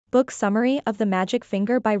Book Summary of The Magic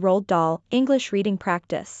Finger by Roald Dahl, English Reading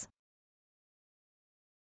Practice.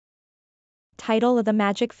 Title of The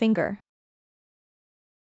Magic Finger.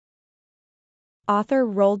 Author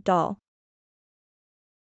Roald Dahl.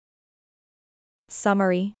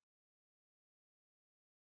 Summary.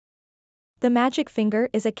 The Magic Finger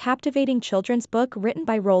is a captivating children's book written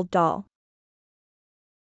by Roald Dahl.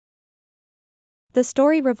 The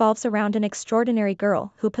story revolves around an extraordinary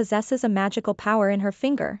girl who possesses a magical power in her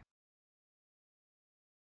finger.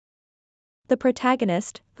 The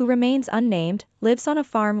protagonist, who remains unnamed, lives on a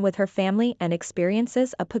farm with her family and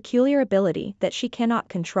experiences a peculiar ability that she cannot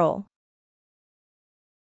control.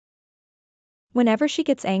 Whenever she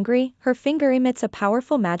gets angry, her finger emits a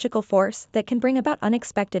powerful magical force that can bring about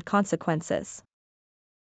unexpected consequences.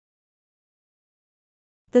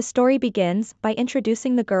 The story begins by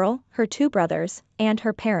introducing the girl, her two brothers, and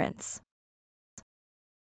her parents.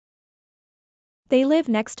 They live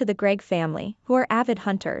next to the Gregg family, who are avid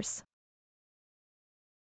hunters.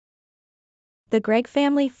 The Gregg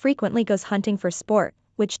family frequently goes hunting for sport,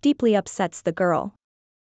 which deeply upsets the girl.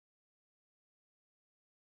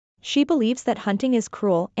 She believes that hunting is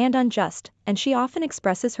cruel and unjust, and she often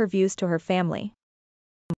expresses her views to her family.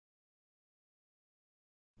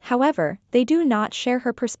 However, they do not share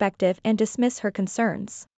her perspective and dismiss her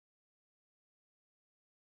concerns.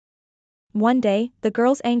 One day, the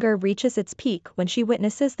girl's anger reaches its peak when she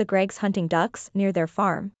witnesses the Greggs hunting ducks near their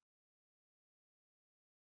farm.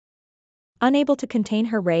 Unable to contain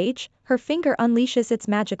her rage, her finger unleashes its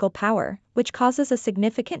magical power, which causes a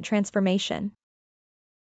significant transformation.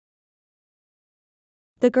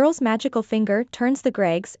 The girl's magical finger turns the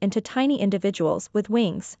Greggs into tiny individuals with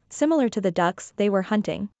wings, similar to the ducks they were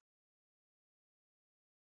hunting.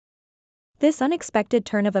 This unexpected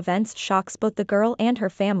turn of events shocks both the girl and her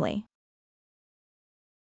family.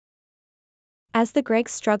 As the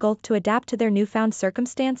Greggs struggle to adapt to their newfound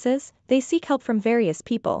circumstances, they seek help from various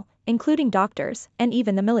people, including doctors, and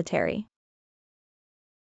even the military.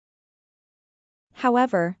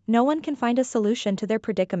 However, no one can find a solution to their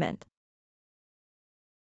predicament.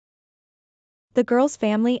 The girl's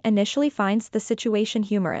family initially finds the situation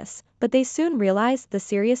humorous, but they soon realize the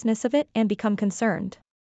seriousness of it and become concerned.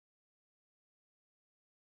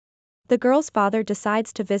 The girl's father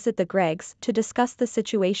decides to visit the Greggs to discuss the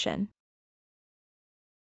situation.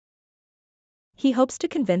 He hopes to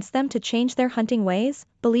convince them to change their hunting ways,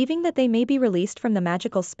 believing that they may be released from the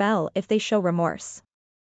magical spell if they show remorse.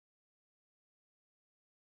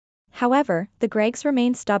 However, the Greggs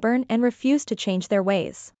remain stubborn and refuse to change their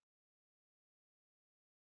ways.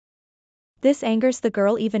 This angers the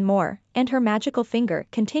girl even more, and her magical finger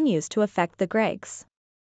continues to affect the Greggs.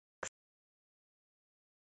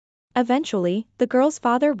 Eventually, the girl's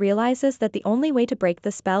father realizes that the only way to break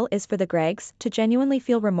the spell is for the Greggs to genuinely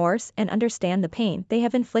feel remorse and understand the pain they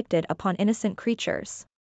have inflicted upon innocent creatures.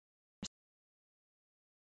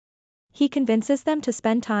 He convinces them to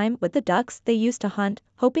spend time with the ducks they used to hunt,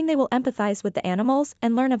 hoping they will empathize with the animals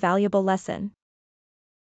and learn a valuable lesson.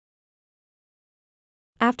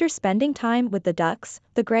 After spending time with the ducks,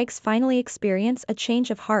 the Greggs finally experience a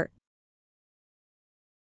change of heart.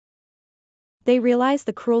 They realize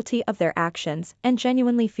the cruelty of their actions and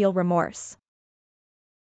genuinely feel remorse.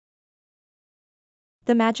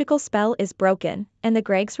 The magical spell is broken, and the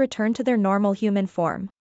Greggs return to their normal human form.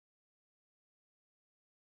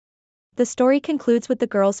 The story concludes with the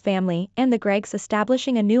girl's family and the Greggs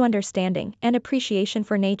establishing a new understanding and appreciation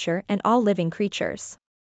for nature and all living creatures.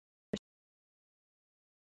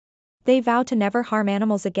 They vow to never harm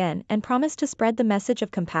animals again and promise to spread the message of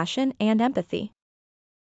compassion and empathy.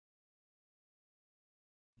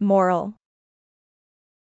 Moral.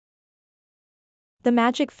 The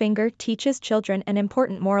Magic Finger teaches children an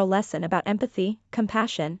important moral lesson about empathy,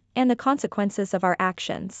 compassion, and the consequences of our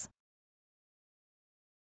actions.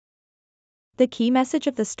 The key message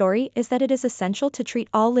of the story is that it is essential to treat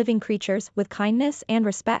all living creatures with kindness and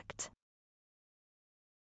respect.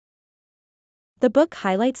 The book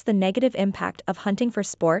highlights the negative impact of hunting for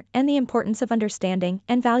sport and the importance of understanding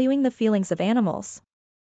and valuing the feelings of animals.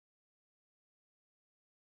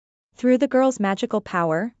 Through the girl's magical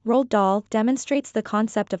power, Roald Dahl demonstrates the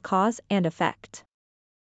concept of cause and effect.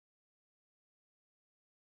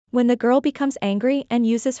 When the girl becomes angry and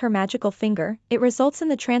uses her magical finger, it results in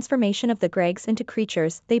the transformation of the Greggs into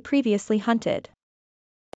creatures they previously hunted.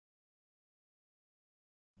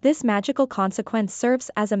 This magical consequence serves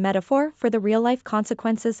as a metaphor for the real-life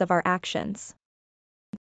consequences of our actions.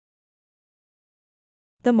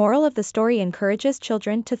 The moral of the story encourages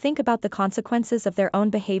children to think about the consequences of their own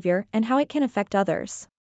behavior and how it can affect others.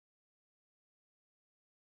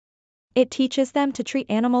 It teaches them to treat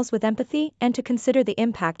animals with empathy and to consider the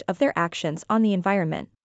impact of their actions on the environment.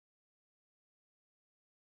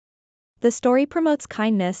 The story promotes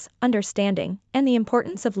kindness, understanding, and the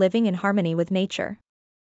importance of living in harmony with nature.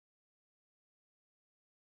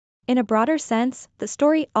 In a broader sense, the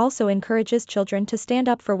story also encourages children to stand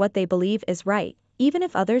up for what they believe is right, even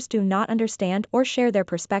if others do not understand or share their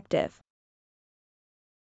perspective.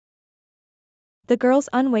 The girl's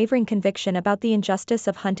unwavering conviction about the injustice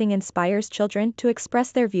of hunting inspires children to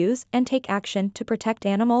express their views and take action to protect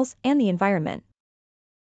animals and the environment.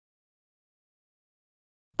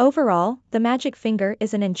 Overall, The Magic Finger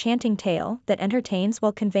is an enchanting tale that entertains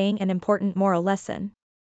while conveying an important moral lesson.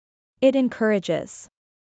 It encourages.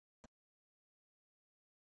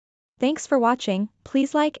 Thanks for watching.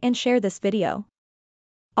 Please like and share this video.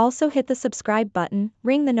 Also hit the subscribe button,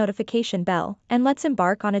 ring the notification bell, and let's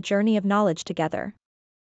embark on a journey of knowledge together.